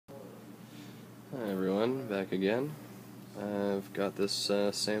Hi everyone, back again. I've got this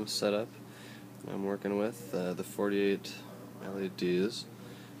same setup I'm working with, the 48 LEDs,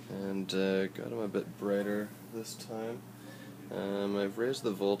 and got them a bit brighter this time. I've raised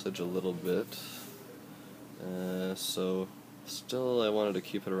the voltage a little bit, so still I wanted to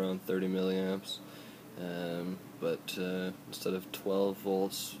keep it around 30 milliamps, but instead of 12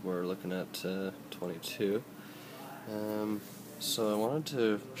 volts we're looking at 22. So I wanted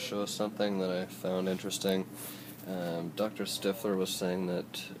to show something that I found interesting. Dr. Stifler was saying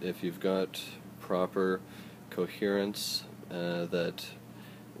that if you've got proper coherence, that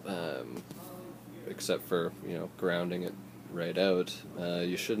except for grounding it right out,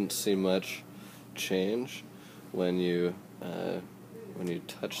 you shouldn't see much change when you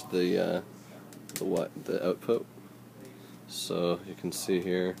touch the output. So you can see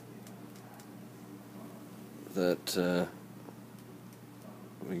here that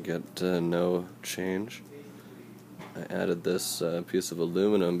we get no change. I added this piece of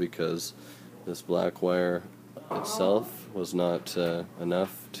aluminum because this black wire itself was not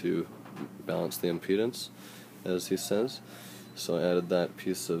enough to balance the impedance, as he says. So I added that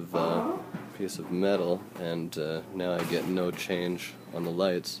piece of metal, and now I get no change on the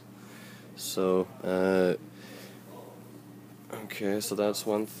lights. So okay, so that's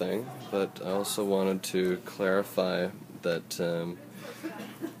one thing, but I also wanted to clarify that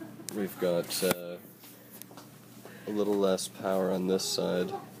we've got a little less power on this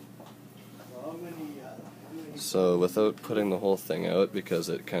side. So without putting the whole thing out, because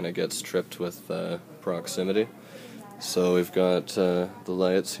it kind of gets stripped with proximity, so we've got the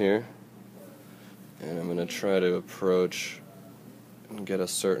lights here, and I'm going to try to approach and get a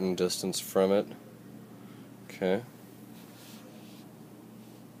certain distance from it. Okay.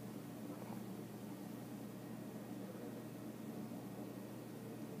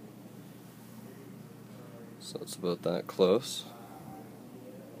 So it's about that close.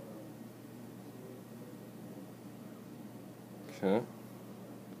 Okay.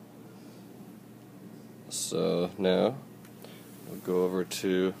 So now we'll go over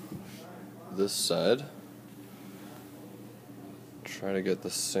to this side. Try to get the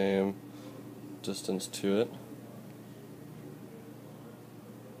same distance to it.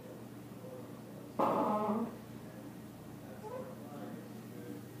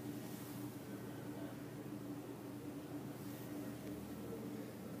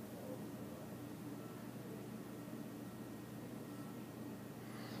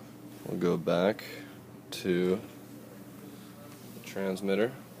 We'll go back to the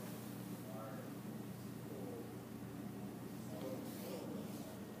transmitter.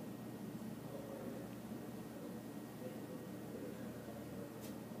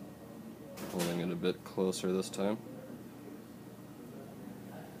 Holding it a bit closer this time.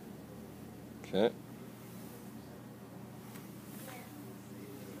 Okay. It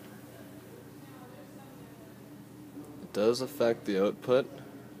does affect the output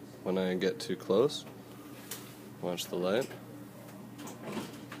when I get too close. Watch the light.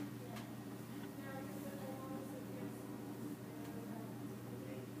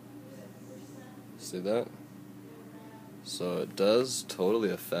 See that? So it does totally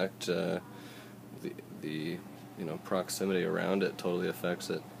affect the proximity around it. Totally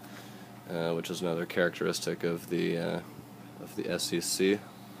affects it, which is another characteristic of the SEC.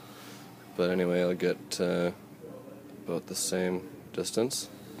 But anyway, I'll get about the same distance.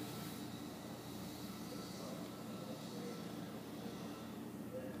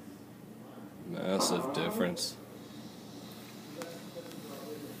 Massive difference.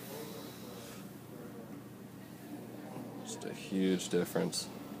 Just a huge difference.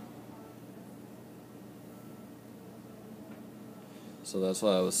 So that's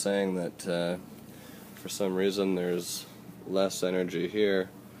why I was saying that for some reason there's less energy here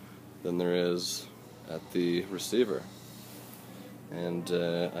than there is at the receiver. And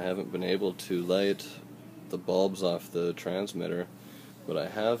I haven't been able to light the bulbs off the transmitter, but I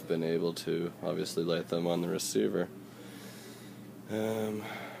have been able to obviously light them on the receiver. And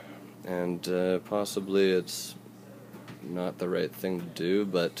possibly it's not the right thing to do,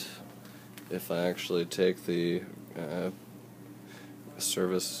 but if I actually take the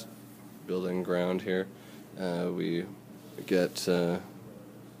service building ground here, we get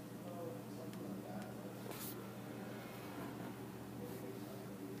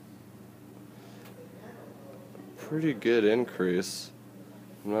pretty good increase.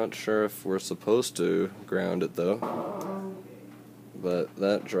 I'm not sure if we're supposed to ground it though, but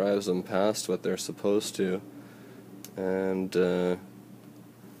that drives them past what they're supposed to, and you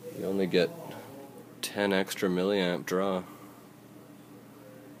only get 10 extra milliamp draw.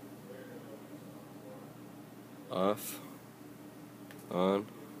 off, on.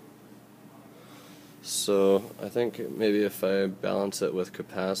 So I think maybe if I balance it with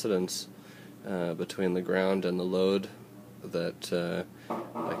capacitance between the ground and the load, that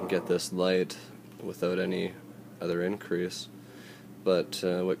I can get this light without any other increase. But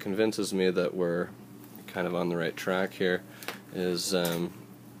what convinces me that we're kind of on the right track here is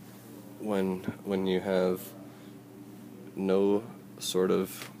when you have no sort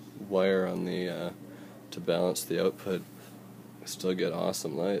of wire on the to balance the output, you still get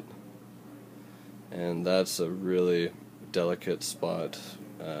awesome light. And that's a really delicate spot,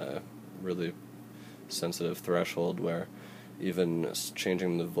 really sensitive threshold where even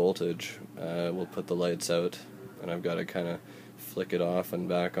changing the voltage will put the lights out, and I've got to kind of flick it off and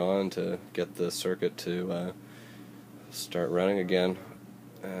back on to get the circuit to start running again.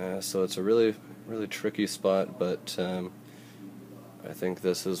 So it's a really tricky spot, but I think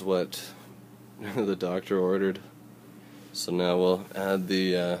this is what the doctor ordered. So now we'll add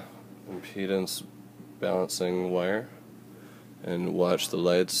the impedance balancing wire and watch the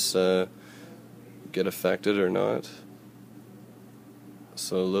lights get affected or not.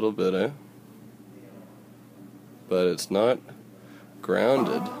 So a little bit, but it's not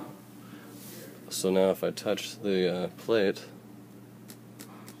grounded. So now if I touch the plate,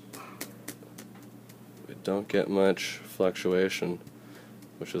 we don't get much fluctuation,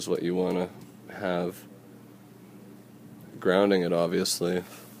 which is what you want to have. Grounding it obviously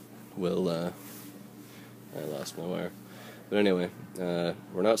will I lost my wire. But anyway,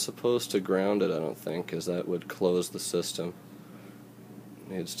 we're not supposed to ground it, I don't think, because that would close the system.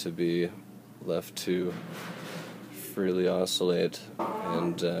 It needs to be left to freely oscillate,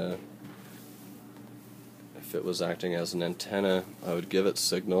 and if it was acting as an antenna, I would give it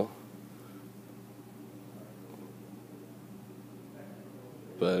signal,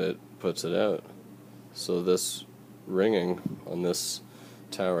 but it puts it out. So this ringing on this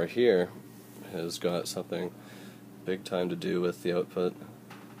tower here has got something big time to do with the output,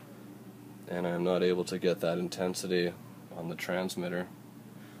 and I'm not able to get that intensity on the transmitter,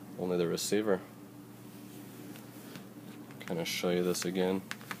 only the receiver. Kind of show you this again.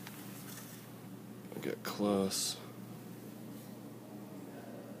 I'll get close.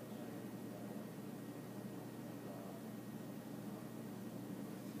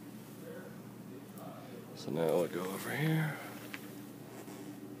 So now I'll go over here.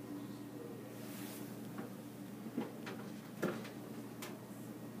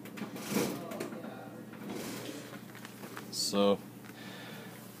 So,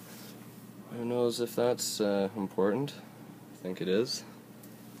 who knows if that's important? I think it is.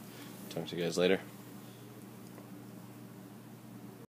 Talk to you guys later.